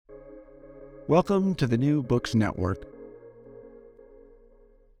Welcome to the New Books Network.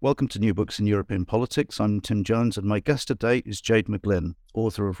 Welcome to New Books in European Politics. I'm Tim Jones, and my guest today is Jade McGlynn,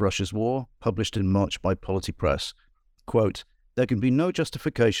 author of Russia's War, published in March by Polity Press. Quote, "There can be no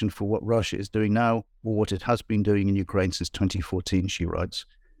justification for what Russia is doing now or what it has been doing in Ukraine since 2014, she writes.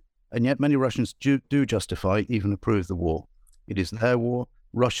 And yet many Russians do justify, even approve the war. It is their war,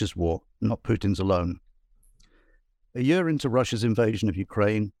 Russia's war, not Putin's alone. A year into Russia's invasion of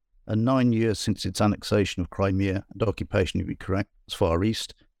Ukraine, and 9 years since its annexation of Crimea and occupation of Ukraine's Far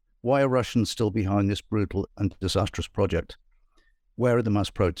East, why are Russians still behind this brutal and disastrous project? Where are the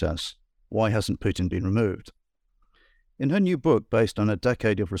mass protests? Why hasn't Putin been removed?" In her new book, based on a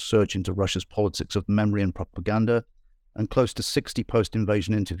decade of research into Russia's politics of memory and propaganda, and close to 60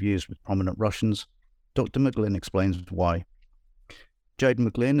 post-invasion interviews with prominent Russians, Dr. McGlynn explains why. Jade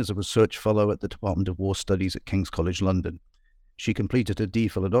McGlynn is a research fellow at the Department of War Studies at King's College London. She completed a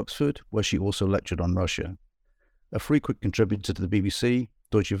DPhil at Oxford, where she also lectured on Russia. A frequent contributor to the BBC,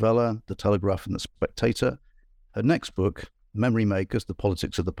 Deutsche Welle, The Telegraph and The Spectator, her next book, Memory Makers, The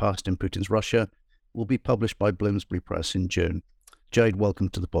Politics of the Past in Putin's Russia, will be published by Bloomsbury Press in June. Jade, welcome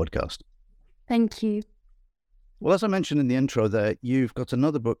to the podcast. Thank you. Well, as I mentioned in the intro there, you've got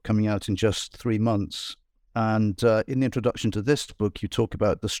another book coming out in just 3 months. And in the introduction to this book, you talk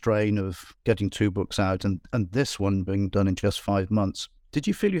about the strain of getting 2 books out and this one being done in just 5 months. Did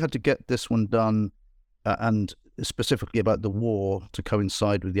you feel you had to get this one done and specifically about the war to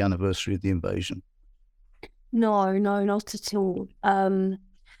coincide with the anniversary of the invasion? No, not at all.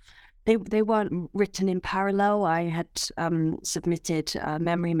 They weren't written in parallel. I had submitted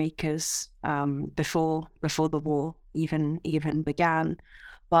Memory Makers before the war even began.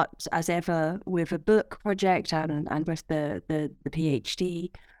 But as ever with a book project and with the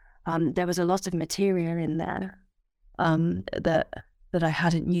PhD, there was a lot of material in there that I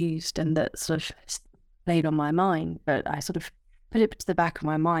hadn't used and that sort of played on my mind. But I sort of put it to the back of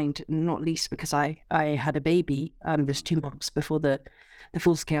my mind, not least because I had a baby just 2 months before the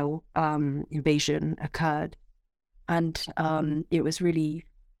full-scale invasion occurred. And it was really...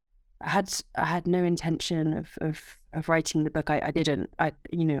 I had no intention of writing the book. I didn't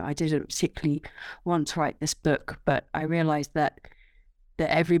particularly want to write this book, but I realized that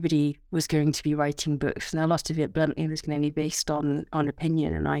everybody was going to be writing books, and a lot of it bluntly was going to be based on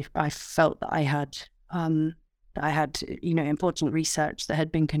opinion. And I felt that I had important research that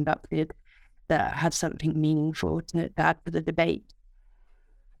had been conducted that had something meaningful to add to the debate.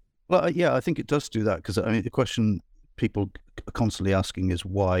 Well, yeah, I think it does do that, because I mean the question people are constantly asking is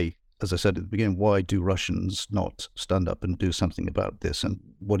why. As I said at the beginning, why do Russians not stand up and do something about this? And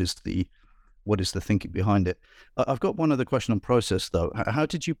what is the thinking behind it? I've got one other question on process, though. How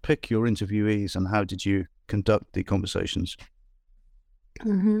did you pick your interviewees and how did you conduct the conversations?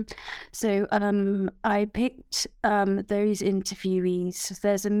 Mm-hmm. So I picked those interviewees.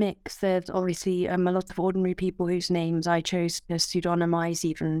 There's a mix. There's obviously a lot of ordinary people whose names I chose to pseudonymize,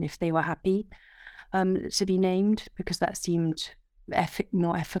 even if they were happy to be named, because that seemed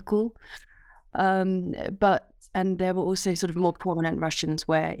more ethical, and there were also sort of more prominent Russians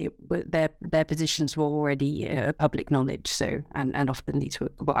where their positions were already public knowledge. So and often these were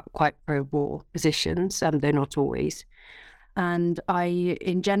quite pro-war positions, though not always. And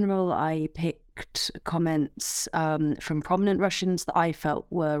in general, I picked comments from prominent Russians that I felt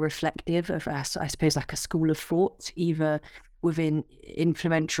were reflective of, I suppose, like a school of thought, either within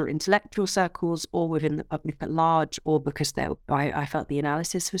influential intellectual circles or within the public at large, or because I felt the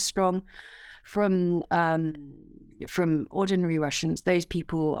analysis was strong. From ordinary Russians, those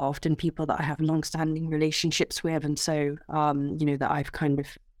people are often people that I have long-standing relationships with, and so that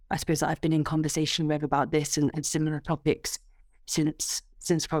I've been in conversation with about this and similar topics since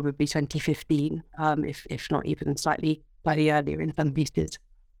probably 2015, if not even slightly earlier in some pieces.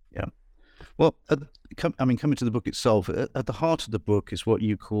 Yeah. Well, coming to the book itself, at the heart of the book is what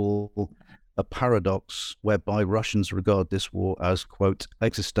you call a paradox whereby Russians regard this war as, quote,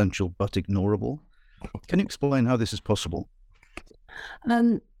 existential but ignorable. Can you explain how this is possible?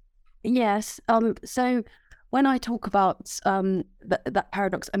 Yes. So when I talk about that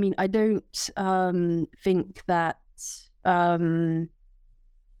paradox, I mean, I don't think that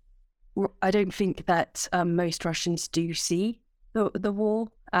most Russians do see the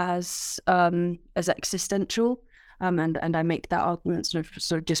war as existential, and I make that argument sort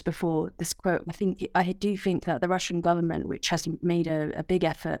of just before this quote. I do think that the Russian government, which has made a big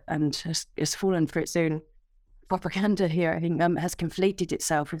effort and has fallen for its own propaganda here, I think has conflated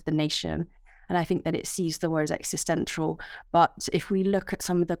itself with the nation, and I think that it sees the war as existential. But if we look at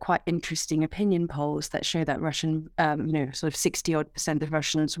some of the quite interesting opinion polls that show that Russian, sort of 60% of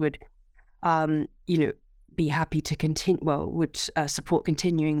Russians would be happy to continue, would support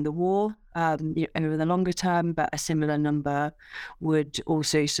continuing the war over the longer term, but a similar number would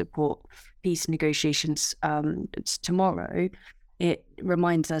also support peace negotiations tomorrow. It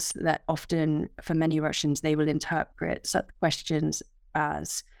reminds us that often for many Russians, they will interpret such questions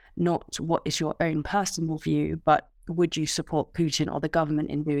as not what is your own personal view, but would you support Putin or the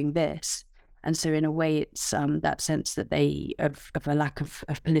government in doing this? And so in a way, it's that sense that they of a lack of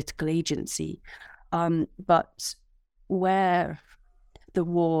political agency. But where the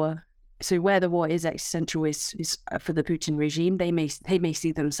war is existential is for the Putin regime. They may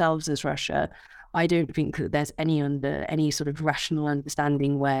see themselves as Russia. I don't think that there's any sort of rational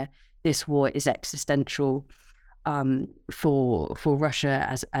understanding where this war is existential for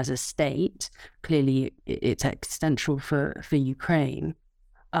Russia as a state. Clearly, it's existential for Ukraine.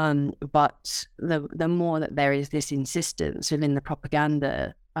 But the more that there is this insistence within the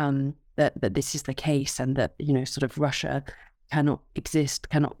propaganda that this is the case, and that sort of Russia cannot exist,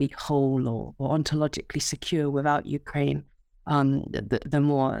 cannot be whole or ontologically secure without Ukraine, the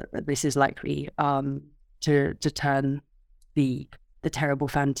more this is likely to turn the terrible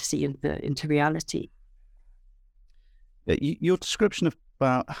fantasy into reality. Your description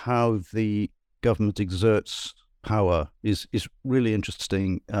about how the government exerts power is really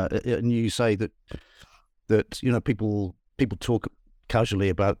interesting, and you say that people talk casually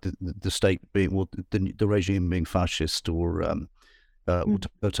about the state being, the regime being fascist or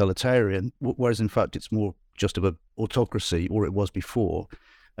totalitarian, whereas in fact it's more just of an autocracy, or it was before.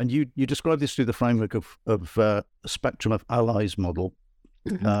 And you describe this through the framework of a spectrum of allies model,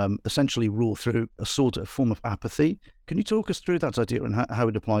 essentially rule through a sort of form of apathy. Can you talk us through that idea and how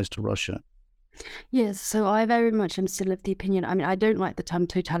it applies to Russia? Yes, so I very much am still of the opinion. I mean, I don't like the term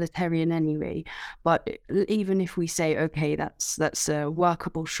totalitarian anyway, but even if we say, okay, that's a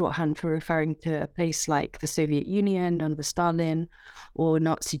workable shorthand for referring to a place like the Soviet Union under Stalin or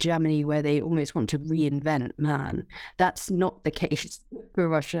Nazi Germany, where they almost want to reinvent man, that's not the case for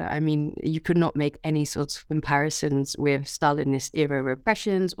Russia. I mean, you could not make any sorts of comparisons with Stalinist era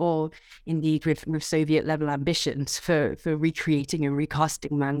repressions or indeed with Soviet level ambitions for recreating and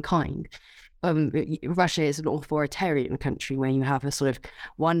recasting mankind. Russia is an authoritarian country where you have a sort of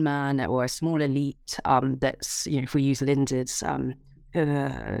one man or a small elite that's, if we use Linda's sort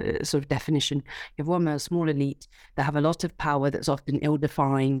of definition, you have one man, a small elite that have a lot of power that's often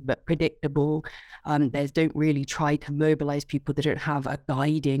ill-defined but predictable. They don't really try to mobilize people. They don't have a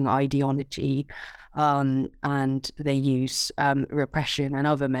guiding ideology, and they use repression and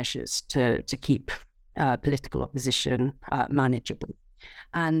other measures to keep political opposition manageable.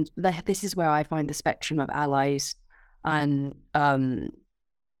 And this is where I find the spectrum of allies, and I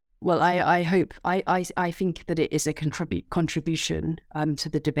think that it is a contribution to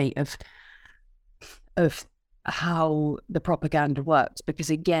the debate of how the propaganda works, because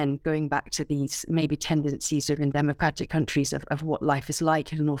again, going back to these maybe tendencies of in democratic countries of what life is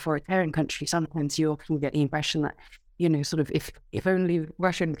like in an authoritarian country, sometimes you often get the impression that sort of if only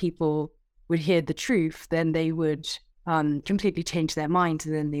Russian people would hear the truth, then they would completely change their minds,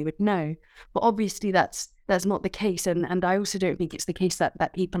 and then they would know. But obviously that's not the case, and I also don't think it's the case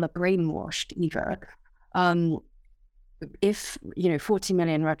that people are brainwashed either. If 40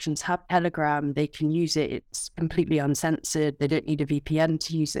 million Russians have Telegram, they can use it. It's completely uncensored. They don't need a VPN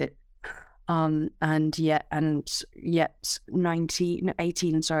to use it. And yet 18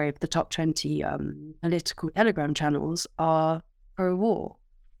 of the top 20 political Telegram channels are pro-war.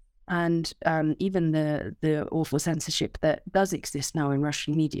 And even the awful censorship that does exist now in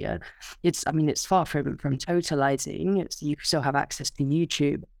Russian media, it's far from totalizing. You still have access to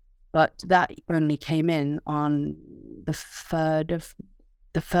YouTube, but that only came in on the 3rd of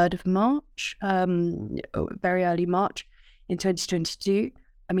March, very early March in 2022.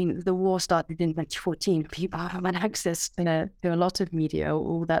 I mean, the war started in 2014. People haven't had access to a lot of media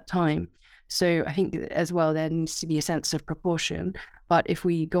all that time. So I think as well, there needs to be a sense of proportion. But if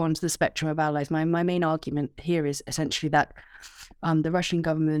we go on to the spectrum of allies, my main argument here is essentially that the Russian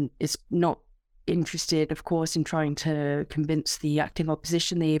government is not interested, of course, in trying to convince the active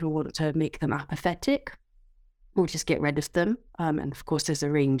opposition. They even want to make them apathetic or just get rid of them. And of course, there's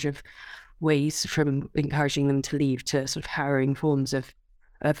a range of ways from encouraging them to leave to sort of harrowing forms of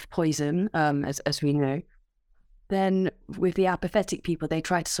poison, as we know. Then with the apathetic people, they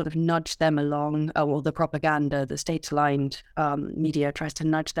try to sort of nudge them along, or the propaganda, the state-aligned media tries to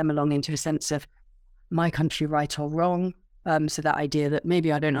nudge them along into a sense of my country right or wrong. So that idea that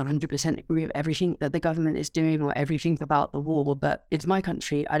maybe I don't 100% agree with everything that the government is doing or everything about the war, but it's my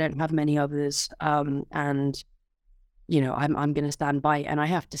country. I don't have many others. And I'm going to stand by. And I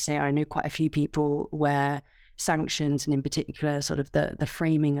have to say, I know quite a few people where sanctions, and in particular, sort of the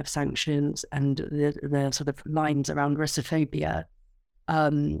framing of sanctions and the sort of lines around Russophobia,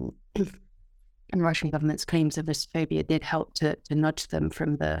 and Russian government's claims of Russophobia did help to nudge them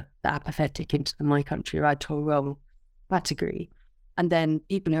from the apathetic into the my country, right or wrong category. And then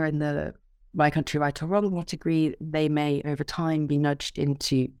people who are in the my country, right or wrong category, they may over time be nudged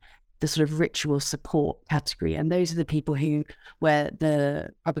into the sort of ritual support category. And those are the people where the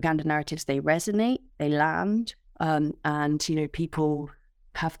propaganda narratives, they resonate, they land, and, people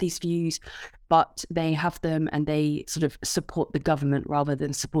have these views, but they have them and they sort of support the government rather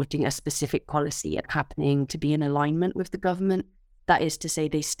than supporting a specific policy and happening to be in alignment with the government. That is to say,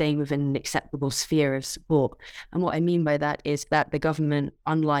 they stay within an acceptable sphere of support. And what I mean by that is that the government,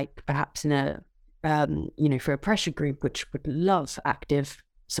 unlike perhaps in for a pressure group, which would love active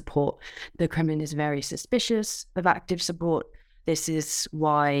support, the Kremlin is very suspicious of active support. This is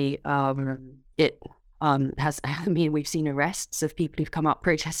why we've seen arrests of people who've come out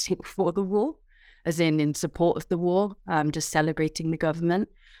protesting for the war, as in support of the war, just celebrating the government.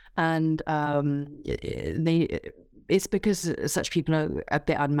 And it's because such people are a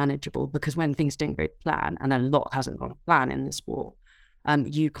bit unmanageable, because when things don't go to plan, and a lot hasn't gone to plan in this war,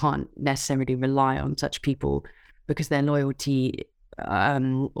 you can't necessarily rely on such people, because their loyalty,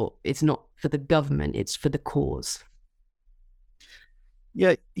 it's not for the government, it's for the cause.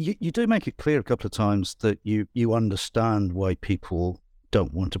 Yeah, you do make it clear a couple of times that you understand why people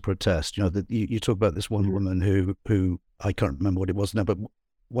don't want to protest. That you talk about this one woman who I can't remember what it was now, but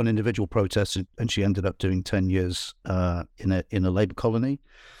one individual protested and she ended up doing 10 years in a Labour colony.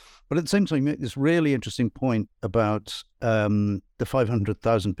 But at the same time, you make this really interesting point about the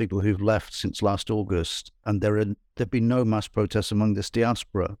 500,000 people who've left since last August, and there've been no mass protests among this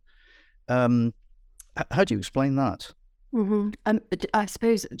diaspora. How do you explain that? I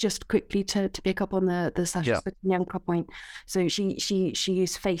suppose just quickly to pick up on the Sasha Sputnyanka point. So she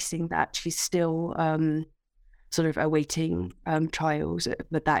is facing that. She's still sort of awaiting trials,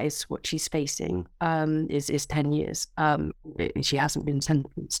 but that is what she's facing, is 10 years. She hasn't been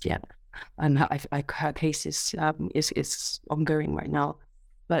sentenced yet. And her case is ongoing right now.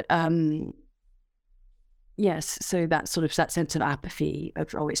 But yes, so that sort of that sense of apathy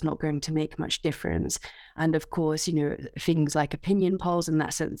of, it's not going to make much difference. And of course, things like opinion polls, and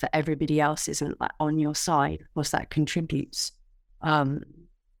that sense that everybody else isn't on your side, of course, that contributes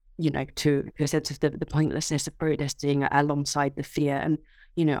to a sense of the pointlessness of protesting alongside the fear. And,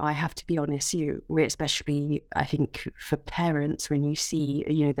 I have to be honest, especially, I think, for parents, when you see,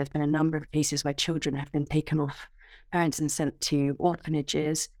 there's been a number of cases where children have been taken off parents and sent to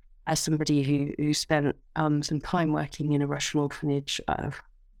orphanages. As somebody who spent some time working in a Russian orphanage,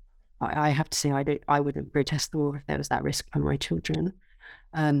 I have to say I wouldn't protest the war if there was that risk for my children.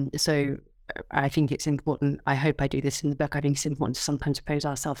 So I think it's important. I hope I do this in the book. I think it's important to sometimes pose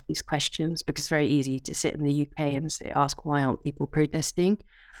ourselves these questions, because it's very easy to sit in the UK and ask, why aren't people protesting?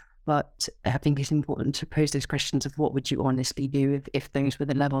 But I think it's important to pose those questions of what would you honestly do if those were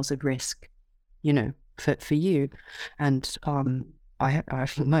the levels of risk, for you. And I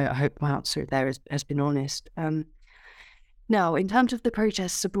hope my answer there has been honest. Now, in terms of the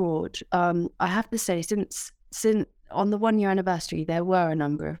protests abroad, I have to say, since on the 1 year anniversary, there were a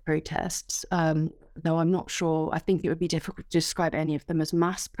number of protests, though I'm not sure. I think it would be difficult to describe any of them as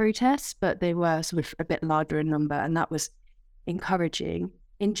mass protests, but they were sort of a bit larger in number, and that was encouraging.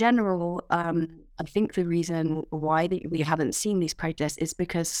 In general, I think the reason why we haven't seen these protests is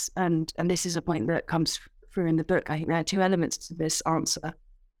because, and this is a point that comes through in the book, I think there are two elements to this answer.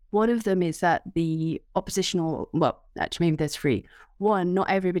 One of them is that the oppositional, well, actually maybe there's three. One, not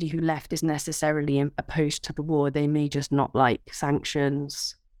everybody who left is necessarily opposed to the war. They may just not like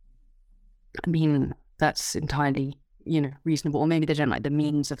sanctions. I mean, that's entirely, reasonable. Or maybe they don't like the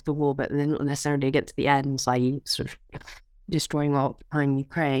means of the war, but they're not necessarily against the ends, i.e. sort of destroying or occupying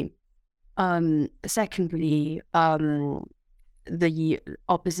Ukraine. Secondly, the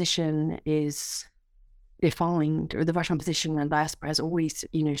opposition is defined, or the Russian opposition and diaspora has always,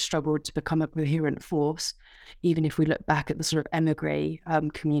 struggled to become a coherent force, even if we look back at the sort of emigre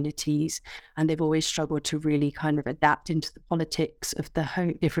communities, and they've always struggled to really kind of adapt into the politics of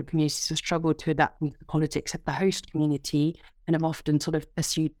the different communities have struggled to adapt into the politics of the host community, and have often sort of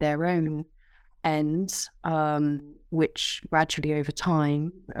pursued their own ends, which gradually over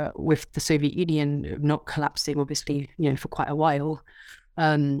time, with the Soviet Union not collapsing, obviously, for quite a while,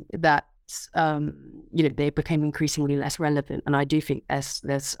 they became increasingly less relevant. And I do think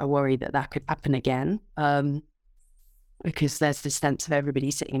there's a worry that could happen again. because there's this sense of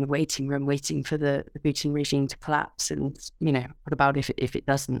everybody sitting in a waiting room waiting for the Putin regime to collapse. And, what about if it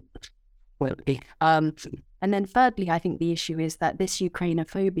doesn't? Will it be? And then thirdly, I think the issue is that this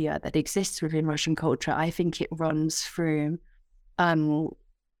Ukrainophobia that exists within Russian culture, I think it runs through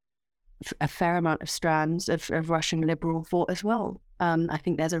a fair amount of strands of Russian liberal thought as well. I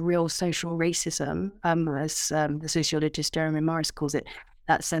think there's a real social racism, as the sociologist Jeremy Morris calls it,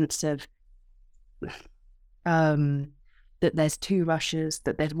 that sense of that there's two Russias,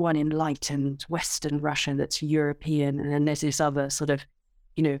 that there's one enlightened Western Russia that's European, and then there's this other sort of,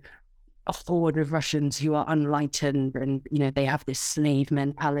 a horde of Russians who are unenlightened, and, they have this slave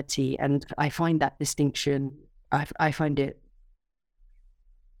mentality. And I find that distinction, I find it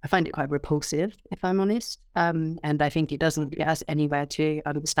quite repulsive, if I'm honest. And I think it doesn't get us anywhere to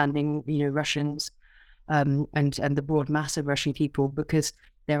understanding, Russians and the broad mass of Russian people, because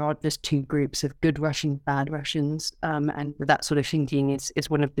there are just two groups of good Russians, bad Russians. And that sort of thinking is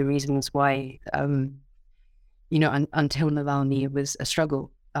one of the reasons why, until Navalny, it was a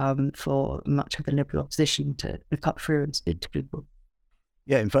struggle for much of the liberal opposition to cut through and speak to people.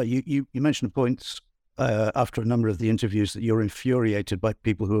 Yeah, in fact, you mentioned a point after a number of the interviews that you're infuriated by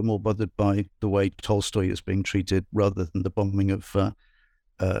people who are more bothered by the way Tolstoy is being treated rather than the bombing of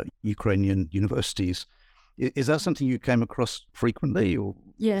Ukrainian universities. Is that something you came across frequently? Or?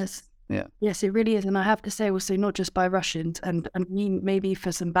 Yes. Yeah. Yes, it really is. And I have to say also, not just by Russians, and maybe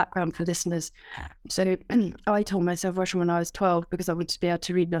for some background for listeners. So I taught myself Russian when I was 12 because I wanted to be able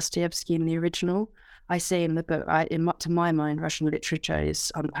to read Dostoevsky in the original. I say in the book, to my mind, Russian literature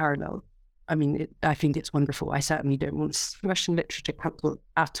is unparalleled. I mean, I think it's wonderful. I certainly don't want Russian literature cancelled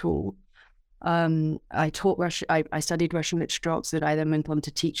at all. I taught Russian. I studied Russian literature at Oxford. I then went on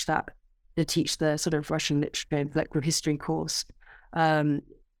to teach the sort of Russian literature intellectual history course,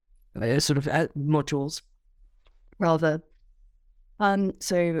 sort of modules, rather.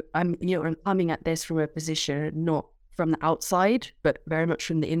 So I'm coming at this from a position not from the outside, but very much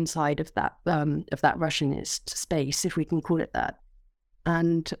from the inside of that Russianist space, if we can call it that.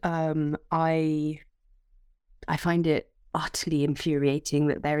 And I find it utterly infuriating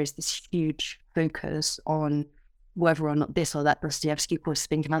that there is this huge focus on whether or not this or that Dostoevsky course has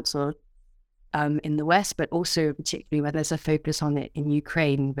been cancelled in the West, but also particularly where there's a focus on it in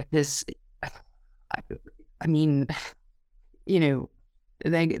Ukraine, because I mean,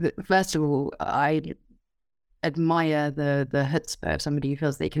 first of all, I admire the chutzpah of somebody who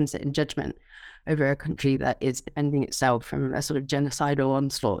feels they can sit in judgment over a country that is defending itself from a sort of genocidal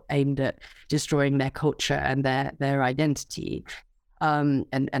onslaught aimed at destroying their culture and their identity,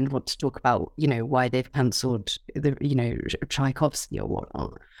 and want to talk about, why they've cancelled Tchaikovsky or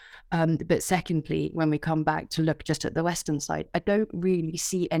whatnot. But secondly, when we come back to look just at the Western side, I don't really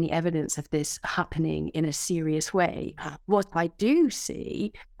see any evidence of this happening in a serious way. What I do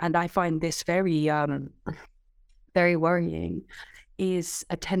see, and I find this very, very worrying, is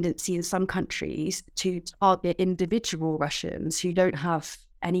a tendency in some countries to target individual Russians who don't have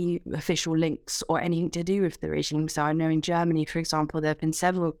any official links or anything to do with the regime. So I know in Germany, for example, there have been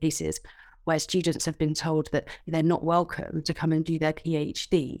several cases where students have been told that they're not welcome to come and do their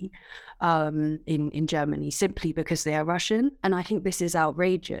PhD in Germany simply because they are Russian. And I think this is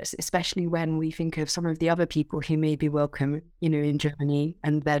outrageous, especially when we think of some of the other people who may be welcome, in Germany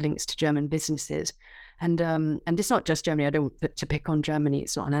and their links to German businesses. And it's not just Germany. I don't want to pick on Germany.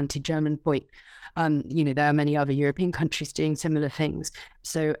 It's not an anti-German point. There are many other European countries doing similar things.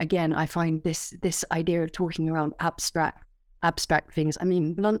 So again, I find this idea of talking around abstract things. I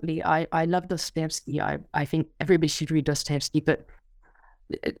mean, bluntly, I love Dostoevsky. I think everybody should read Dostoevsky, but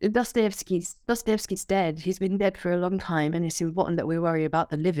Dostoevsky's dead. He's been dead for a long time, and it's important that we worry about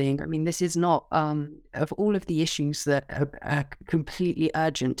the living. I mean, this is not of all of the issues that are completely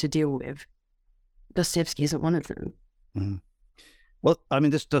urgent to deal with, Dostoevsky isn't one of them. Mm-hmm. Well, I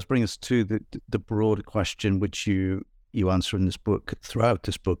mean, this does bring us to the broader question which you answer in this book, throughout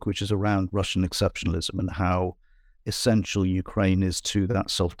this book, which is around Russian exceptionalism and how essential Ukraine is to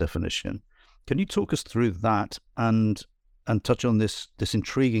that self-definition. Can you talk us through that and touch on this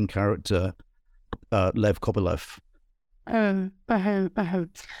intriguing character, Lev Kobylev?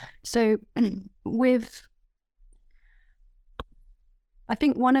 So I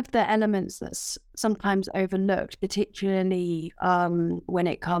think one of the elements that's sometimes overlooked, particularly when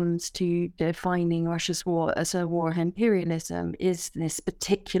it comes to defining Russia's war as a war of imperialism, is this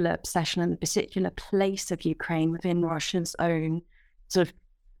particular obsession and the particular place of Ukraine within Russia's own sort of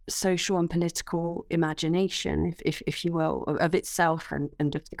social and political imagination, if you will, of itself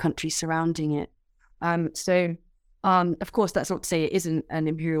and of the country surrounding it. So Of course, that's not to say it isn't an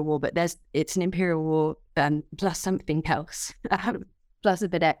imperial war, but it's an imperial war plus something else, plus a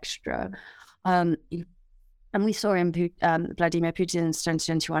bit extra. And we saw in Vladimir Putin's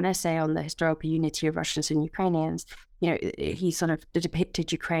 2021 essay on the historical unity of Russians and Ukrainians, he sort of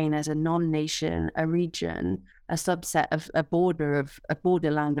depicted Ukraine as a non-nation, a region, a subset of a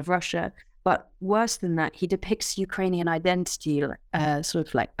borderland of Russia. But worse than that, he depicts Ukrainian identity, sort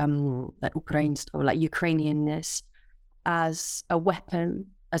of like Ukraine's or like Ukrainianness, as a weapon,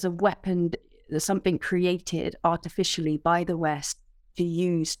 something created artificially by the West to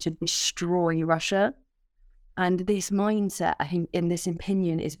use to destroy Russia. And this mindset, I think, in this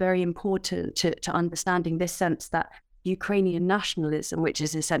opinion, is very important to understanding this sense that Ukrainian nationalism, which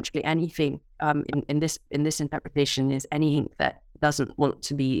is essentially anything in this interpretation, is anything that doesn't want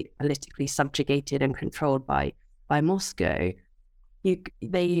to be politically subjugated and controlled by Moscow.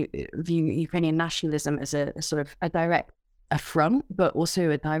 They view Ukrainian nationalism as a sort of a direct affront, but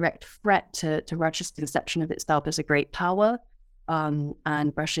also a direct threat to Russia's conception of itself as a great power,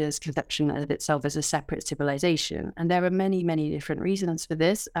 and Russia's conception of itself as a separate civilization. And there are many, many different reasons for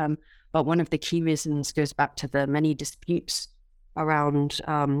this, but one of the key reasons goes back to the many disputes around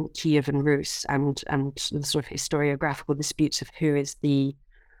Kiev and Rus, and the sort of historiographical disputes of who is the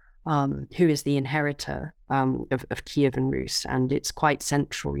inheritor of Kiev and Rus. And it's quite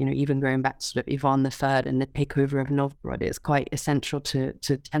central, even going back to sort of Ivan III and the takeover of Novgorod, it's quite essential to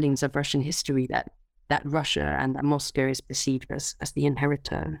tellings of Russian history that Russia and that Moscow is perceived as the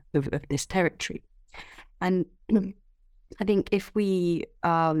inheritor of this territory. And I think if we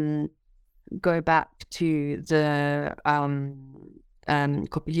go back to the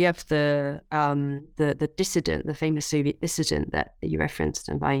Kopyliev, the dissident, the famous Soviet dissident that you referenced,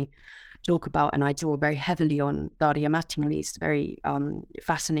 and I talk about, and I draw very heavily on Daria Matimali's very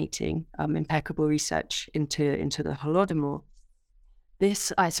fascinating, impeccable research into the Holodomor.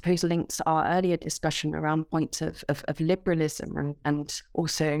 This, I suppose, links our earlier discussion around points of liberalism and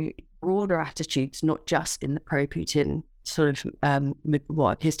also broader attitudes, not just in the pro-Putin sort of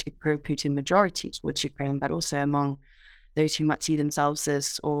what appears to be pro-Putin majority towards Ukraine, but also among those who might see themselves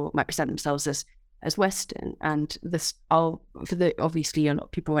as, or might present themselves as Western. And this, obviously a lot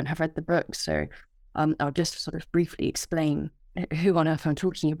of people won't have read the book, so I'll just sort of briefly explain who on earth I'm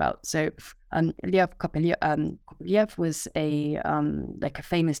talking about. So Lev Kopyliev was a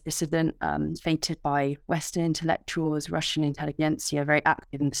famous dissident, fated by Western intellectuals, Russian intelligentsia, very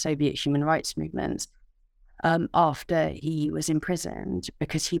active in the Soviet human rights movements, after he was imprisoned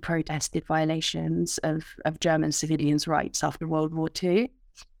because he protested violations of German civilians' rights after World War II.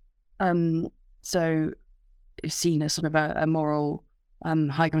 So seen as sort of a moral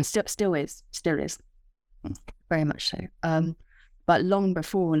high ground, still is. Very much so. But long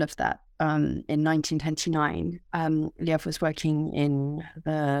before all of that, in 1929, Lev was working in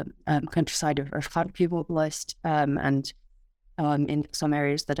the countryside of Kharkiv Oblast, and in some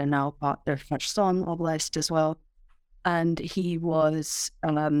areas that are now part of Kherson Oblast as well. And he was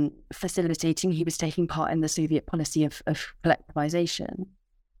he was taking part in the Soviet policy of collectivization.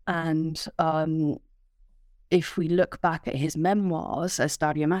 And if we look back at his memoirs, as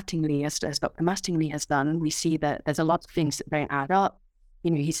Dr. Mattingly has done, we see that there's a lot of things that don't add up.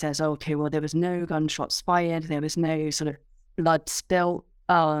 He says, okay, well, there was no gunshots fired, there was no sort of blood spill,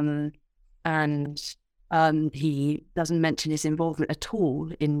 and he doesn't mention his involvement at all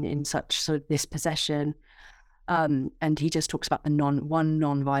in such sort of dispossession. And he just talks about the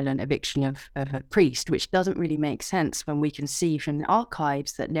non-violent eviction of a priest, which doesn't really make sense when we can see from the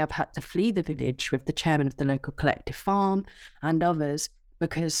archives that Lev had to flee the village with the chairman of the local collective farm and others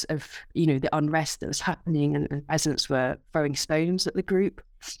because of, the unrest that was happening, and peasants were throwing stones at the group,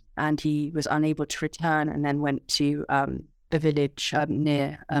 and he was unable to return, and then went to the village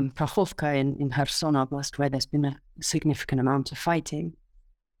near Prakhovka in Kherson Oblast, where there's been a significant amount of fighting.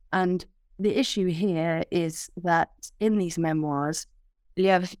 And the issue here is that in these memoirs,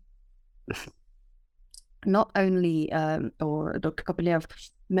 Lev not only, or Dr. Kopyliev,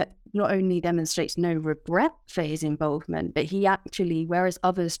 not only demonstrates no regret for his involvement, but he actually, whereas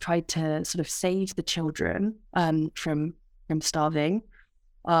others tried to sort of save the children from starving.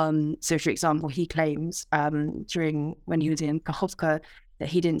 So, for example, he claims when he was in Kakhovka that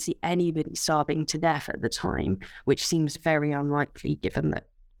he didn't see anybody starving to death at the time, which seems very unlikely given that,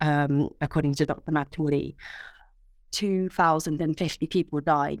 according to Dr. Matuli, 2,050 people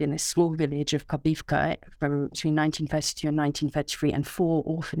died in a small village of Kabivka from between 1932 and 1933, and 4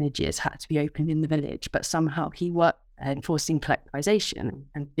 orphanages had to be opened in the village. But somehow he worked enforcing collectivization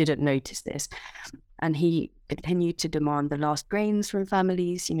and didn't notice this. And he continued to demand the last grains from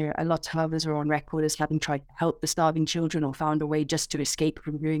families. A lot of others are on record as having tried to help the starving children or found a way just to escape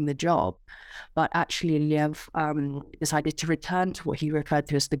from doing the job. But actually, Liev decided to return to what he referred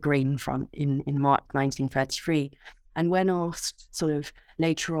to as the grain front in March 1933. And when asked sort of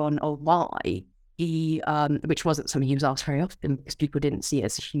later on, why, he, which wasn't something he was asked very often because people didn't see it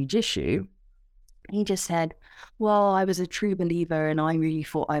as a huge issue, he just said, well, I was a true believer and I really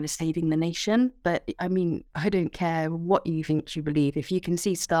thought I was saving the nation. But I mean, I don't care what you think you believe. If you can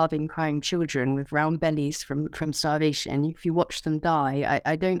see starving, crying children with round bellies from starvation, if you watch them die,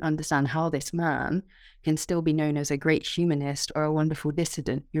 I don't understand how this man can still be known as a great humanist or a wonderful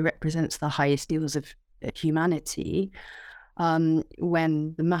dissident who represents the highest ideals of humanity,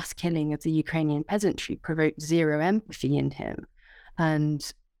 when the mass killing of the Ukrainian peasantry provoked zero empathy in him.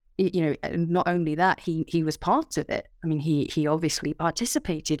 And not only that, he was part of it. I mean, he obviously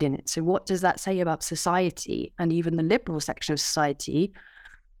participated in it. So what does that say about society and even the liberal section of society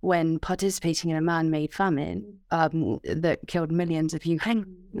when participating in a man-made famine that killed millions of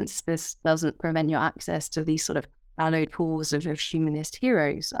Ukrainians? This doesn't prevent your access to these sort of hallowed pools of humanist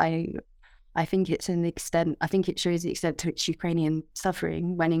heroes. I think it shows the extent to which Ukrainian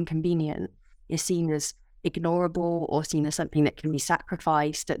suffering, when inconvenient, is seen as ignorable or seen as something that can be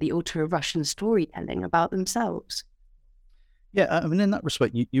sacrificed at the altar of Russian storytelling about themselves. Yeah, I mean, in that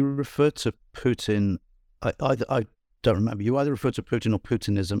respect, you refer to Putin. I don't remember. You either refer to Putin or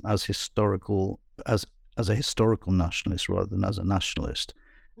Putinism as historical, as a historical nationalist rather than as a nationalist,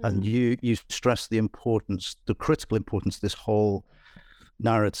 and you stress the critical importance of this whole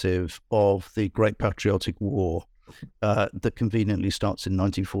narrative of the Great Patriotic War that conveniently starts in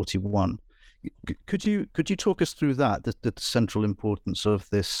 1941. Could you talk us through that, the central importance of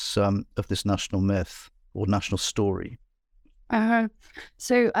this national myth or national story?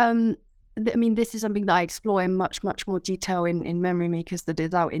 So, I mean, this is something that I explore in much more detail in Memory Makers that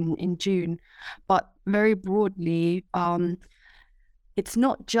is out in June. But very broadly, it's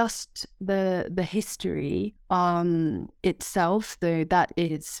not just the history itself, though that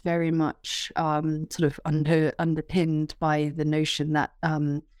is very much sort of underpinned by the notion that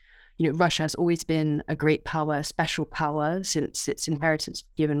Russia has always been a great power, special power, since its inheritance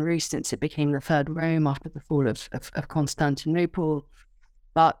given Rus, since it became the third Rome after the fall of Constantinople.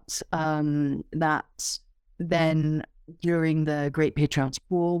 But that then during the Great Patriotic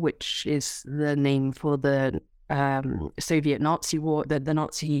War, which is the name for the Soviet Nazi war, the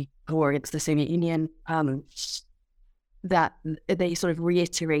Nazi war against the Soviet Union, that they sort of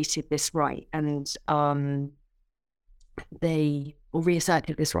reiterated this right, and they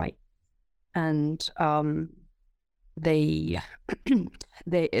reasserted this right, and the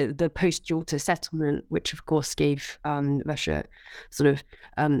post-Yalta settlement, which of course gave Russia sort of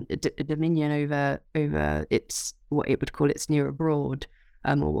dominion over its, what it would call its near abroad,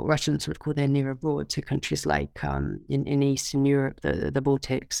 or what Russians would call their near abroad, to countries like in Eastern Europe, the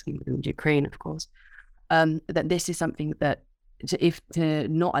Baltics, and Ukraine, of course. That this is something that to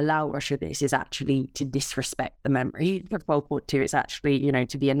not allow Russia this is actually to disrespect the memory of World War II. It's actually,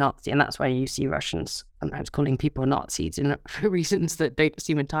 to be a Nazi. And that's why you see Russians sometimes calling people Nazis, for reasons that don't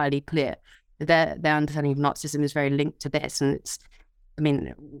seem entirely clear. Their understanding of Nazism is very linked to this. And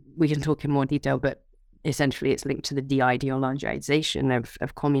we can talk in more detail, but essentially it's linked to the de-ideologization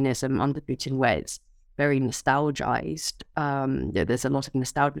of communism under Putin, where it's very nostalgized. There's a lot of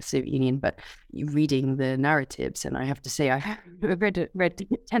nostalgia of the Soviet Union, but reading the narratives, and I have to say I read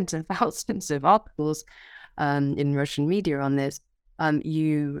tens of thousands of articles in Russian media on this,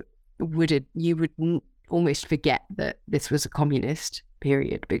 you would almost forget that this was a communist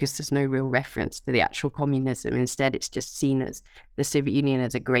period, because there's no real reference to the actual communism. Instead, it's just seen as the Soviet Union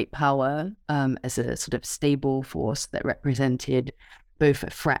as a great power, as a sort of stable force that represented both a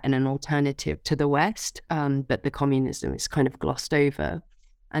threat and an alternative to the West, but the communism is kind of glossed over.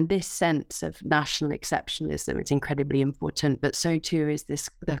 And this sense of national exceptionalism is incredibly important, but so too is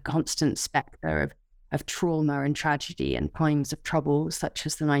the constant spectre of trauma and tragedy and times of trouble, such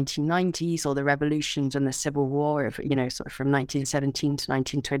as the 1990s or the revolutions and the Civil War, sort of from 1917 to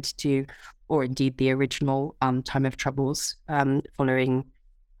 1922, or indeed the original time of troubles following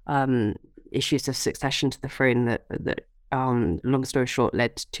issues of succession to the throne that long story short,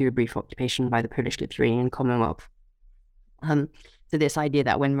 led to a brief occupation by the Polish-Lithuanian Commonwealth. So this idea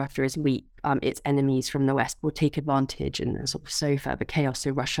that when Russia is weak, its enemies from the West will take advantage and sort of sow further chaos.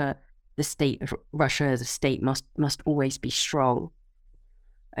 So the state of Russia as a state must always be strong.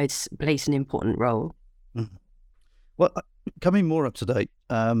 It plays an important role. Mm-hmm. Well, coming more up to date,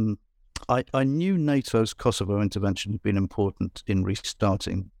 I knew NATO's Kosovo intervention had been important in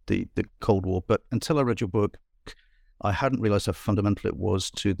restarting the Cold War, but until I read your book, I hadn't realised how fundamental it was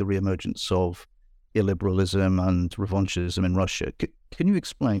to the reemergence of illiberalism and revanchism in Russia. Can you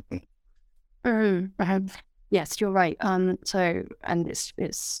explain? Yes, you're right. So, and it's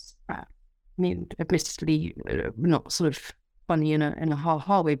I mean, admittedly, not sort of funny in a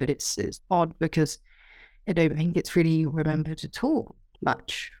ha way, but it's odd because I don't think it's really remembered at all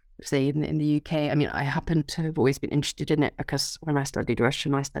much. Say in the UK, I mean, I happen to have always been interested in it because when I studied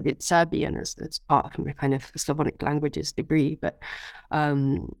Russian, I studied Serbian as part of my kind of Slavonic languages degree. But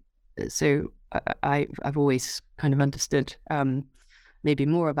so I've always kind of understood maybe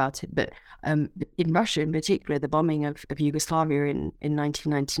more about it. But in Russia, in particular, the bombing of Yugoslavia in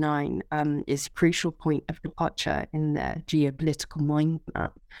 1999 is a crucial point of departure in the geopolitical mind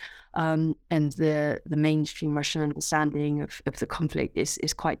map. And the mainstream Russian understanding of the conflict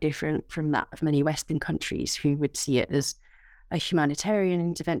is quite different from that of many Western countries who would see it as a humanitarian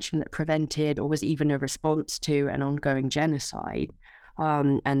intervention that prevented or was even a response to an ongoing genocide.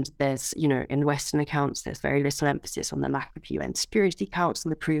 And there's, in Western accounts, there's very little emphasis on the lack of UN Security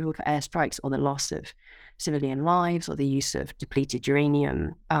Council approval for airstrikes or the loss of civilian lives or the use of depleted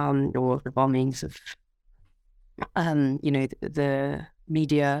uranium or the bombings of, the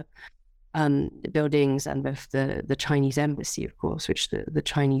media buildings and of the Chinese embassy, of course, which the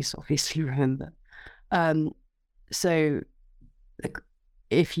Chinese obviously remember. So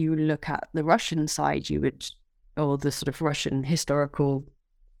if you look at the Russian side, or the sort of Russian historical,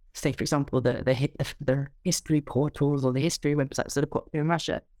 say, for example, the history portals or the history websites that are popular in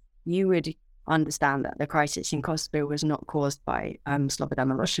Russia, you would understand that the crisis in Kosovo was not caused by Slobodan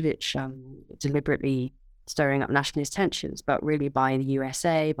Milosevic deliberately stirring up nationalist tensions, but really by the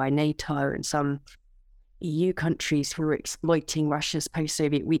USA, by NATO, and some EU countries who were exploiting Russia's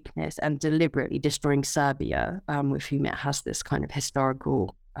post-Soviet weakness and deliberately destroying Serbia, with whom it has this kind of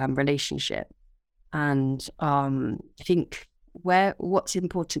historical relationship. And I think what's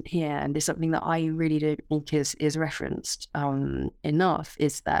important here, and is something that I really don't think is referenced enough,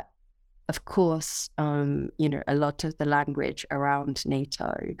 is that, of course, a lot of the language around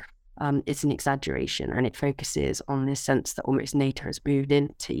NATO is an exaggeration, and it focuses on this sense that almost NATO has moved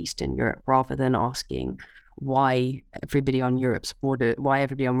into Eastern Europe rather than asking why everybody on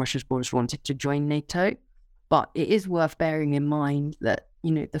Russia's borders wanted to join NATO. But it is worth bearing in mind that,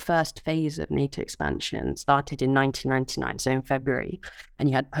 the first phase of NATO expansion started in 1999, so in February, and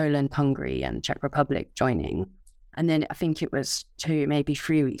you had Poland, Hungary, and Czech Republic joining. And then I think it was 2, maybe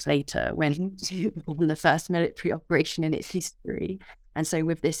 3 weeks later when the first military operation in its history. And so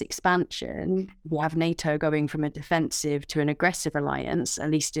with this expansion, we have NATO going from a defensive to an aggressive alliance, at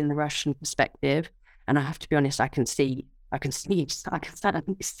least in the Russian perspective. And I have to be honest, I can certainly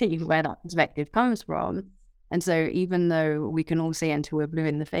see where that perspective comes from. And so even though we can all say until we're blue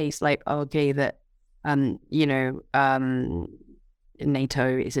in the face, like, okay, that,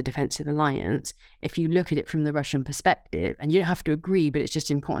 NATO is a defensive alliance, if you look at it from the Russian perspective, and you don't have to agree, but it's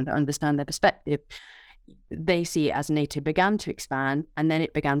just important to understand their perspective, they see it as NATO began to expand and then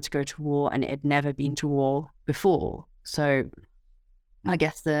it began to go to war, and it had never been to war before. So I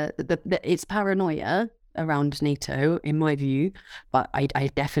guess it's paranoia around NATO, in my view, but I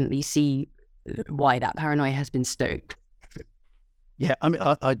definitely see why that paranoia has been stoked. Yeah, I mean,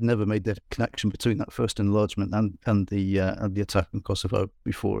 I'd never made the connection between that first enlargement and the attack on Kosovo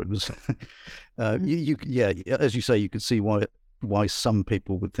before. It was, as you say, you could see why some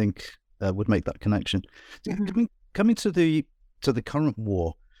people would think would make that connection. Mm-hmm. Coming to the current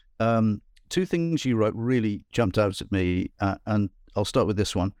war, 2 things you wrote really jumped out at me, and I'll start with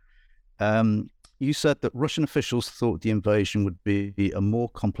this one. You said that Russian officials thought the invasion would be a more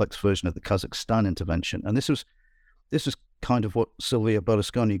complex version of the Kazakhstan intervention, and this was kind of what Silvio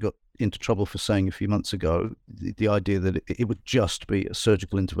Berlusconi got into trouble for saying a few months ago. The idea that it would just be a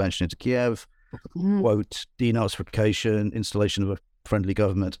surgical intervention into Kiev, quote, denazification, installation of a friendly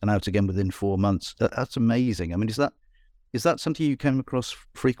government, and out again within 4 months. That's amazing. I mean, is that something you came across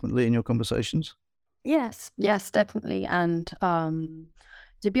frequently in your conversations? Yes, definitely. And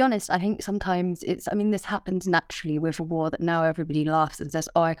to be honest, I think sometimes this happens naturally with a war that now everybody laughs and says,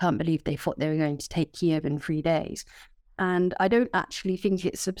 oh, I can't believe they thought they were going to take Kiev in 3 days. And I don't actually think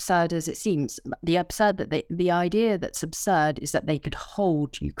it's absurd as it seems. The idea that's absurd is that they could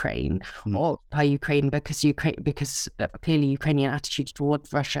hold Ukraine or occupy Ukraine because clearly Ukrainian attitudes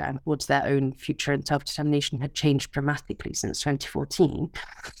towards Russia and towards their own future and self-determination had changed dramatically since 2014.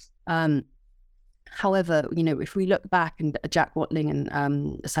 However, if we look back, and Jack Watling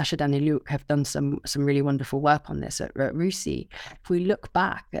and Sasha Danieluk have done some really wonderful work on this at RUSI. If we look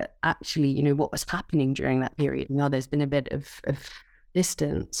back at actually, what was happening during that period, now there's been a bit of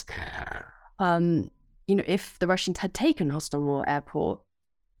distance. If the Russians had taken Hostomel Airport,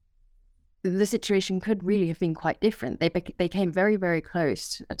 the situation could really have been quite different. They came very, very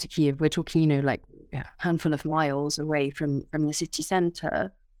close to Kiev. We're talking, a handful of miles away from the city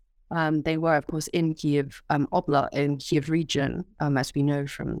center. They were, of course, in Kiev Oblast, in Kiev region, as we know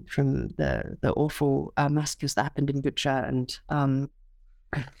from the awful massacres that happened in Bucha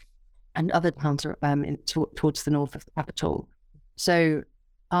and other towns towards the north of the capital. So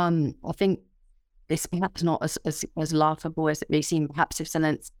I think it's perhaps not as laughable as it may seem. Perhaps if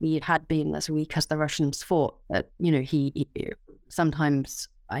Zelensky had been as weak as the Russians thought, that he sometimes,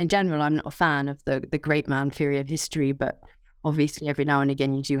 in general, I'm not a fan of the great man theory of history, but obviously every now and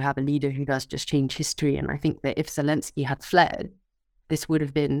again you do have a leader who does just change history. And I think that if Zelensky had fled, this would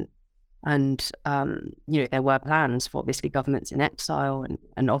have been, and there were plans for obviously governments in exile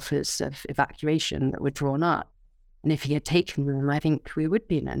and offers of evacuation that were drawn up. And if he had taken them, I think we would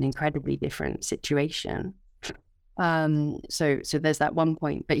be in an incredibly different situation. So there's that one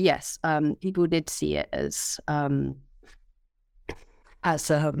point. But yes, people did see it as I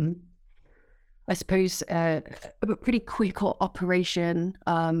suppose a pretty quick operation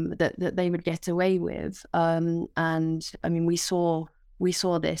that they would get away with. And I mean, we saw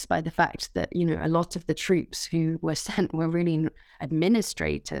this by the fact that, a lot of the troops who were sent were really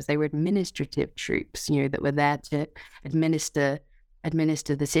administrators. They were administrative troops, that were there to administer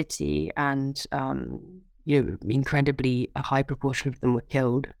the city, and, incredibly a high proportion of them were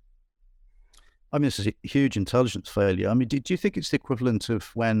killed. I mean, this is a huge intelligence failure. I mean, do you think it's the equivalent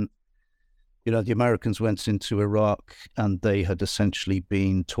of when, the Americans went into Iraq and they had essentially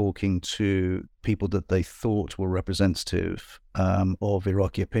been talking to people that they thought were representative of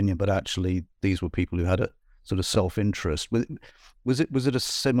Iraqi opinion, but actually these were people who had a sort of self-interest. Was it a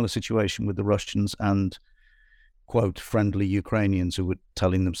similar situation with the Russians and, quote, friendly Ukrainians who were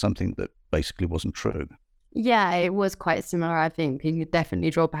telling them something that basically wasn't true? Yeah, it was quite similar, I think. You could definitely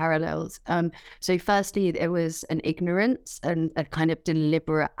draw parallels. So firstly, there was an ignorance and a kind of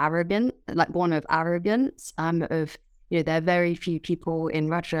deliberate arrogance, like one of arrogance, there are very few people in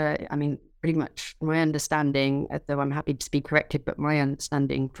Russia. I mean, pretty much my understanding, though I'm happy to be corrected, but my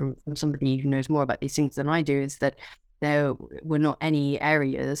understanding from somebody who knows more about these things than I do is that there were not any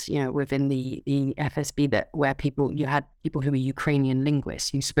areas, within the FSB where you had people who were Ukrainian linguists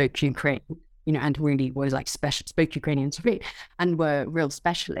who spoke Ukrainian, and really was like spoke Ukrainian and were real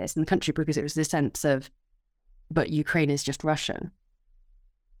specialists in the country, because it was the sense of, but Ukraine is just Russian.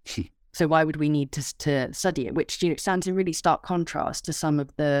 So why would we need to study it? Which stands in really stark contrast to some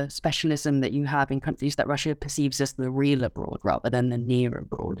of the specialism that you have in countries that Russia perceives as the real abroad rather than the near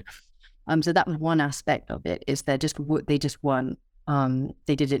abroad. So that was one aspect of it, is they just weren't,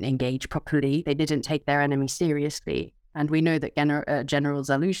 they didn't engage properly. They didn't take their enemy seriously. And we know that General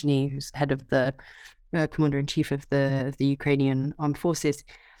Zaluzhny, who's head of the commander-in-chief of the Ukrainian armed forces,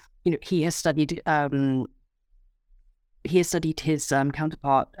 he has studied his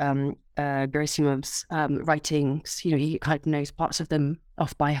counterpart Gerasimov's writings. He kind of knows parts of them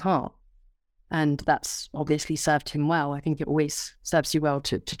off by heart, and that's obviously served him well. I think it always serves you well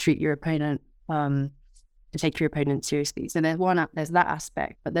to treat your opponent, to take your opponent seriously. So there's that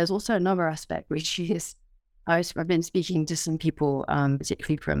aspect, but there's also another aspect, which is, I've been speaking to some people,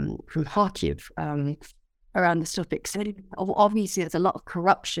 particularly from Kharkiv, around this topic. So obviously there's a lot of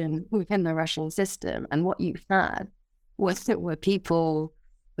corruption within the Russian system, and what you had were people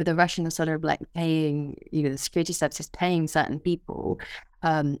with the Russian sort of like paying, the security services paying certain people,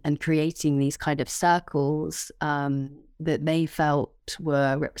 and creating these kind of circles that they felt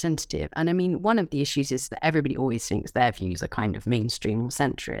were representative. And I mean, one of the issues is that everybody always thinks their views are kind of mainstream or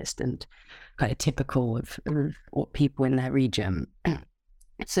centrist and kind of typical of what people in their region.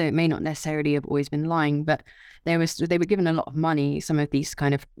 So it may not necessarily have always been lying, but they were given a lot of money, some of these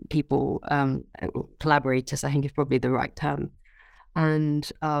kind of people, collaborators, I think is probably the right term,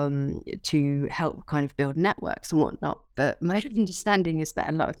 and to help kind of build networks and whatnot. But my understanding is that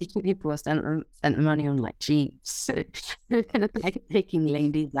a lot of these people spent the money on like jeeps, kind of like taking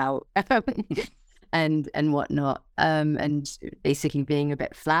ladies out and whatnot, and basically being a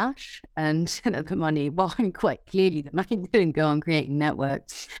bit flash, and the money, well, quite clearly the money didn't go on creating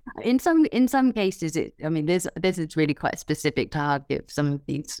networks. In some cases, this is really quite specific to Kharkiv, some of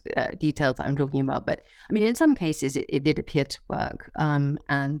these details that I'm talking about, but I mean, in some cases it did appear to work,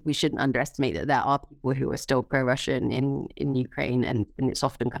 and we shouldn't underestimate that there are people who are still pro-Russian in Ukraine, and it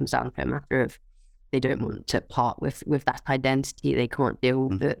often comes down to a matter of they don't want to part with that identity. They can't deal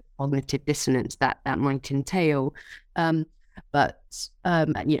with the cognitive dissonance that might entail. And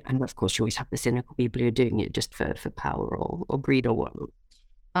of course, you always have the cynical people who are doing it just for power or greed or whatnot.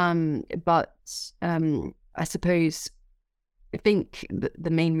 I suppose I think the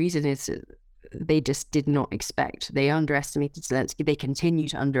main reason is they just did not expect. They underestimated Zelensky. They continue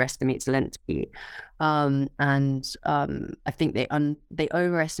to underestimate Zelensky, and I think they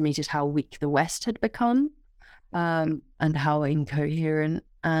overestimated how weak the West had become, and how incoherent,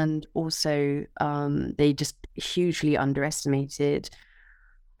 and also they just hugely underestimated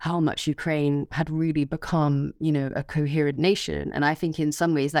how much Ukraine had really become, a coherent nation. And I think in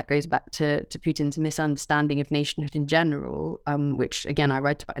some ways that goes back to Putin's misunderstanding of nationhood in general, which again I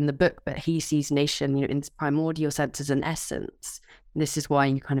write about in the book, but he sees nation, in its primordial sense as an essence. And this is why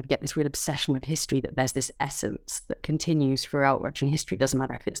you kind of get this real obsession with history, that there's this essence that continues throughout Russian history. It doesn't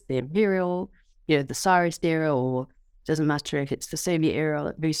matter if it's the imperial, the Tsarist era, or it doesn't matter if it's the Soviet era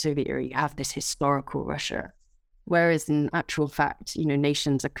or the post-Soviet era, you have this historical Russia. Whereas in actual fact,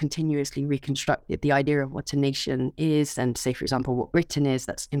 nations are continuously reconstructed. The idea of what a nation is, and say, for example, what Britain is,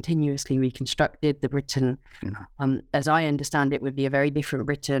 that's continuously reconstructed. The Britain, as I understand it, would be a very different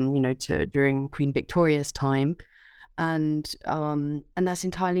Britain, to during Queen Victoria's time. And that's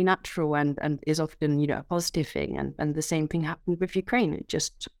entirely natural and is often, a positive thing. And the same thing happened with Ukraine. It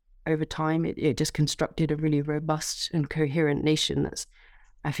just, over time, it just constructed a really robust and coherent nation that's,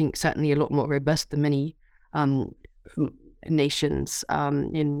 I think, certainly a lot more robust than many nations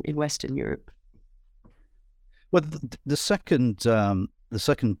in Western Europe. Well, the second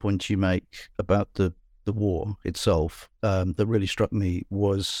point you make about the war itself that really struck me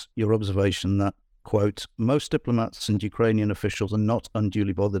was your observation that, quote, most diplomats and Ukrainian officials are not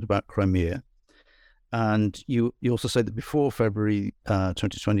unduly bothered about Crimea. And you also say that before February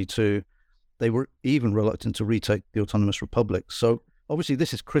 2022, they were even reluctant to retake the autonomous republic. So obviously,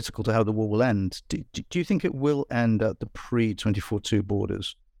 this is critical to how the war will end. Do you think it will end at the pre-2042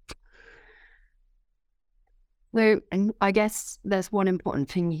 borders? Well, I guess there's one important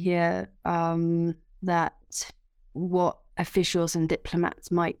thing here, that what officials and diplomats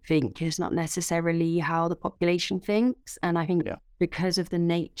might think is not necessarily how the population thinks. And I think because of the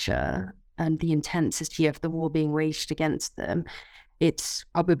nature and the intensity of the war being waged against them, it's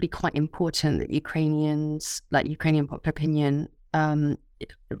probably quite important that Ukrainian popular opinion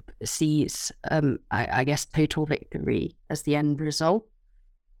sees, I guess, total victory as the end result,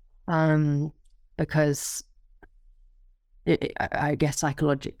 because I guess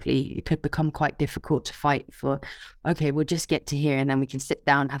psychologically it could become quite difficult to fight for. Okay, we'll just get to here and then we can sit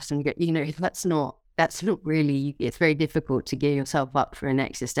down, have some good. That's not really. It's very difficult to gear yourself up for an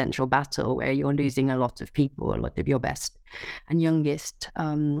existential battle where you're losing a lot of people, a lot of your best and youngest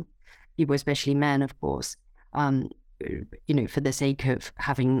people, especially men, of course. For the sake of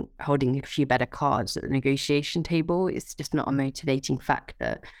holding a few better cards at the negotiation table, it's just not a motivating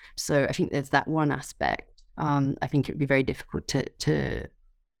factor. So I think there's that one aspect. I think it would be very difficult to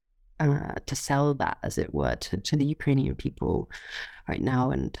sell that, as it were, to the Ukrainian people right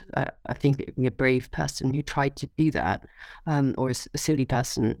now. And I think it would be a brave person who tried to do that, or a silly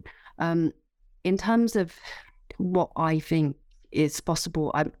person. In terms of what I think is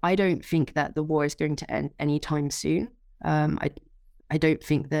possible, I don't think that the war is going to end anytime soon. I don't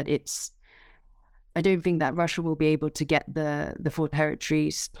think that Russia will be able to get the 4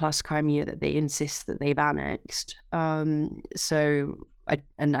 territories plus Crimea that they insist that they've annexed. So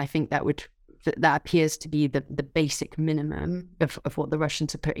I think that appears to be the basic minimum of what the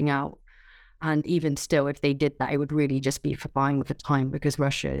Russians are putting out. And even still, if they did that, it would really just be for buying for time, because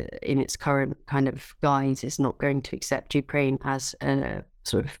Russia, in its current kind of guise, is not going to accept Ukraine as a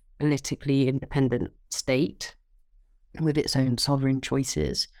sort of politically independent state with its own sovereign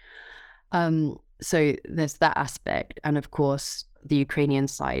choices. So there's that aspect. And of course, the Ukrainian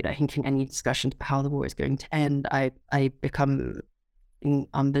side, I think in any discussion about how the war is going to end, I become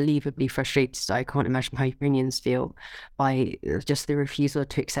unbelievably frustrated. So I can't imagine how Ukrainians feel by just the refusal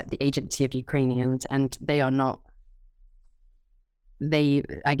to accept the agency of Ukrainians. And they are not,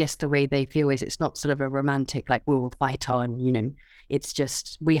 I guess the way they feel is it's not sort of a romantic, like, we'll fight on, it's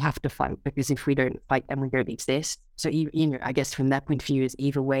just, we have to fight, because if we don't fight, then we don't exist. So, I guess from their point of view, is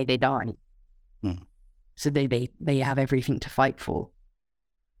either way they die. So they have everything to fight for.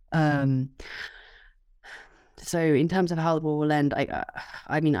 So in terms of how the war will end,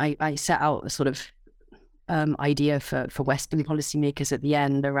 I set out a sort of idea for Western policymakers at the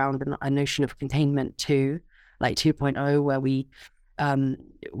end around a notion of containment 2, like 2.0, where we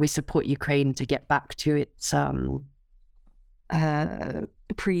support Ukraine to get back to its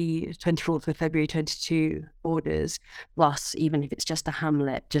pre-24th of February 22 borders, plus even if it's just a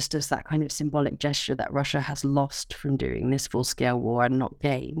hamlet, just as that kind of symbolic gesture that Russia has lost from doing this full-scale war and not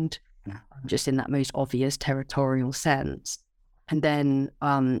gained, just in that most obvious territorial sense. And then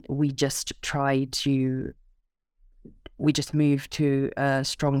we just move to a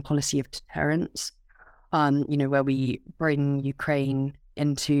strong policy of deterrence, where we bring Ukraine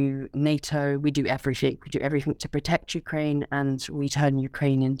into NATO. We do everything to protect Ukraine, and we turn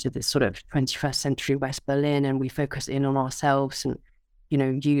Ukraine into this sort of 21st century West Berlin, and we focus in on ourselves and,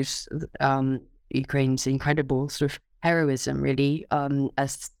 use Ukraine's incredible sort of heroism really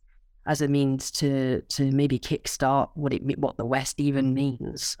as a means to maybe kickstart what the West even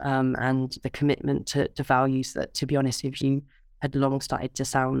means, and the commitment to values that, to be honest with you, had long started to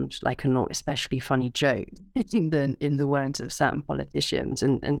sound like a not especially funny joke in the words of certain politicians.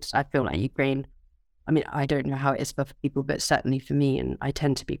 And I feel like Ukraine, I mean, I don't know how it is for people, but certainly for me, and I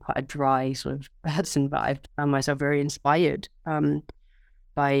tend to be quite a dry sort of person, but I've found myself very inspired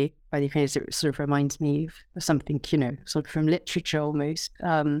by the Ukraine. It sort of reminds me of something, sort of from literature almost.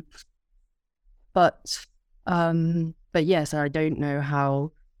 But yes, I don't know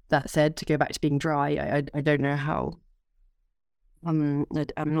how, that said, to go back to being dry, I don't know how, I'm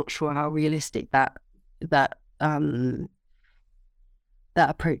not sure how realistic that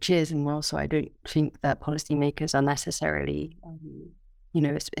approach is. And also, I don't think that policymakers are necessarily,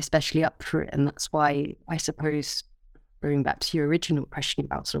 especially up for it. And that's why, I suppose, going back to your original question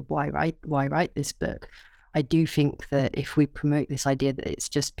about sort of why write this book, I do think that if we promote this idea that it's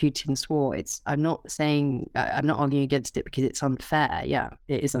just Putin's war, I'm not arguing against it because it's unfair. Yeah,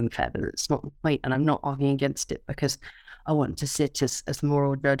 it is unfair, but it's not the point. And I'm not arguing against it because I want to sit as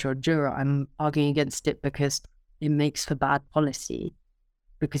moral judge or juror. I'm arguing against it because it makes for bad policy,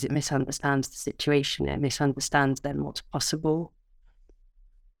 because it misunderstands the situation. It misunderstands then what's possible.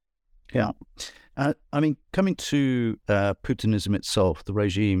 Yeah. I mean, coming to Putinism itself, the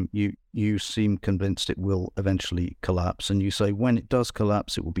regime, you seem convinced it will eventually collapse. And you say when it does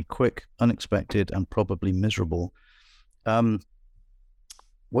collapse, it will be quick, unexpected, and probably miserable.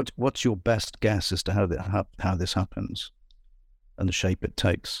 What's your best guess as to how this happens and the shape it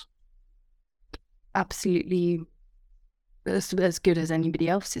takes? Absolutely as good as anybody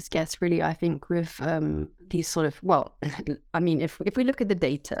else's guess, really. I think with these sort of, well, I mean, if we look at the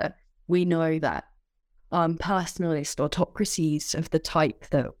data, we know that personalist autocracies of the type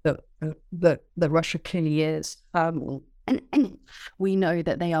that Russia clearly is, we know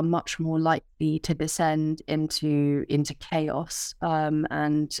that they are much more likely to descend into chaos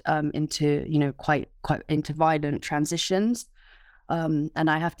and into quite into violent transitions. And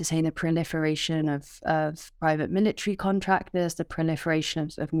I have to say, the proliferation of private military contractors, the proliferation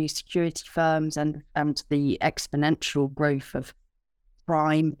of new security firms, and the exponential growth of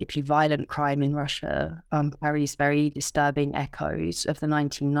crime, particularly violent crime in Russia, carries very disturbing echoes of the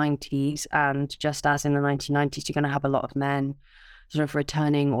 1990s. And just as in the 1990s, you're going to have a lot of men sort of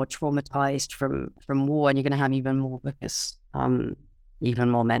returning or traumatized from war, and you're going to have even more because even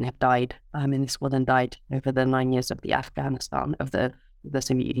more men have died in this war than died over the 9 years of the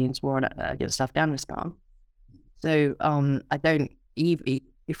Soviet Union's war against Afghanistan. So I don't,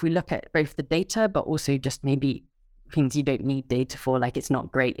 if we look at both the data, but also just maybe things you don't need data for, like it's not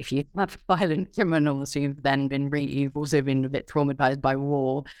great if you have violent criminals who've then you've also been a bit traumatized by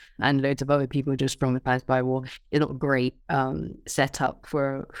war, and loads of other people just traumatized by war. It's not a great setup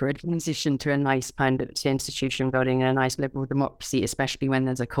for a transition to a nice kind of institution building and a nice liberal democracy, especially when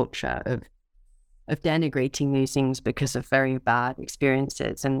there's a culture of denigrating these things because of very bad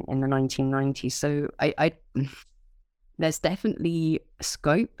experiences in the 1990s. So I there's definitely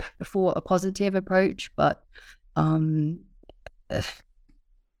scope for a positive approach, but some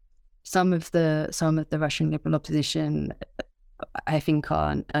of the Russian liberal opposition, I think,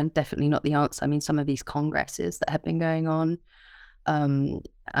 are definitely not the answer. I mean, some of these congresses that have been going on,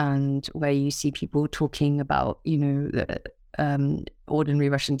 and where you see people talking about, ordinary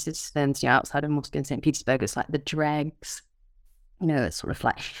Russian citizens, outside of Moscow and St. Petersburg, it's like the dregs. It's sort of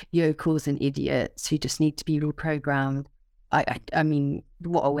like yokels and idiots who just need to be reprogrammed. I mean,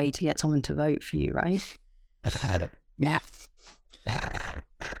 what a way to get someone to vote for you, right? Yeah.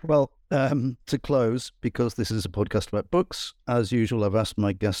 Well, to close, because this is a podcast about books, as usual, I've asked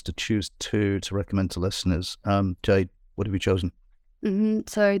my guests to choose two to recommend to listeners. Jade, what have you chosen?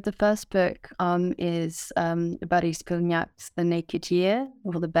 So the first book is Boris Pilnyak's The Naked Year,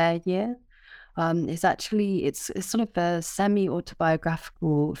 or The Bare Year. It's sort of a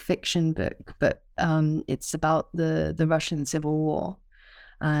semi-autobiographical fiction book, but it's about the Russian Civil War.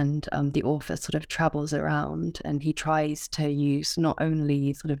 And the author sort of travels around and he tries to use not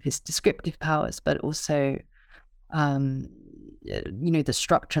only sort of his descriptive powers, but also, the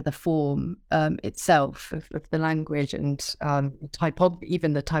structure, the form itself of the language and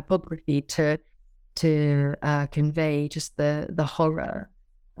even the typography to convey just the horror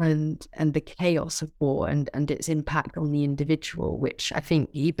and the chaos of war and its impact on the individual, which I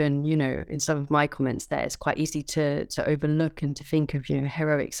think even, in some of my comments there, it's quite easy to overlook and to think of,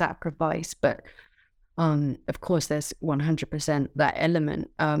 heroic sacrifice. But of course, there's 100% that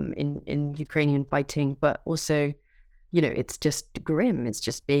element in Ukrainian fighting, but also, it's just grim. It's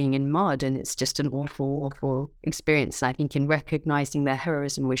just being in mud, and it's just an awful, awful experience. And I think in recognizing their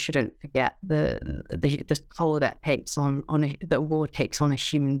heroism, we shouldn't forget the toll that that war takes on a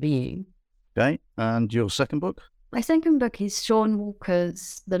human being. Okay, and your second book? My second book is Sean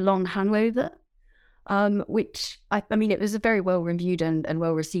Walker's The Long Hangover, which I mean, it was a very well reviewed and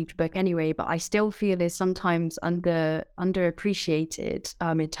well received book anyway, but I still feel is sometimes underappreciated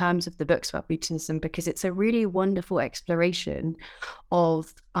in terms of the books about Putinism, because it's a really wonderful exploration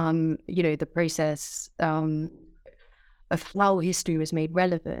of the process of how history was made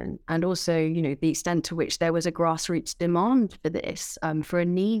relevant, and also the extent to which there was a grassroots demand for this, for a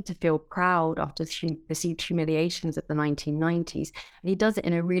need to feel proud after the perceived humiliations of the 1990s. And he does it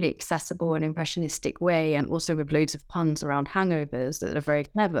in a really accessible and impressionistic way, and also with loads of puns around hangovers that are very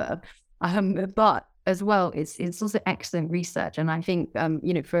clever. But as well, it's also excellent research. And I think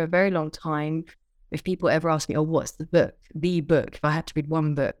for a very long time, if people ever ask me, what's the book, if I had to read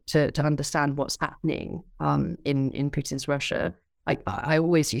one book to understand what's happening in Putin's Russia, I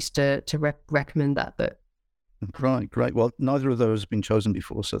always used to recommend that book. Right, great. Well, neither of those have been chosen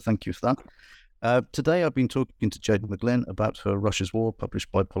before, so thank you for that. Today I've been talking to Jade McGlynn about her Russia's War, published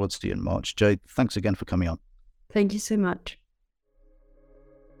by Polity in March. Jade, thanks again for coming on. Thank you so much.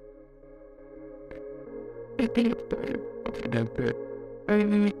 Thank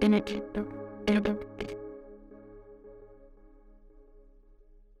you.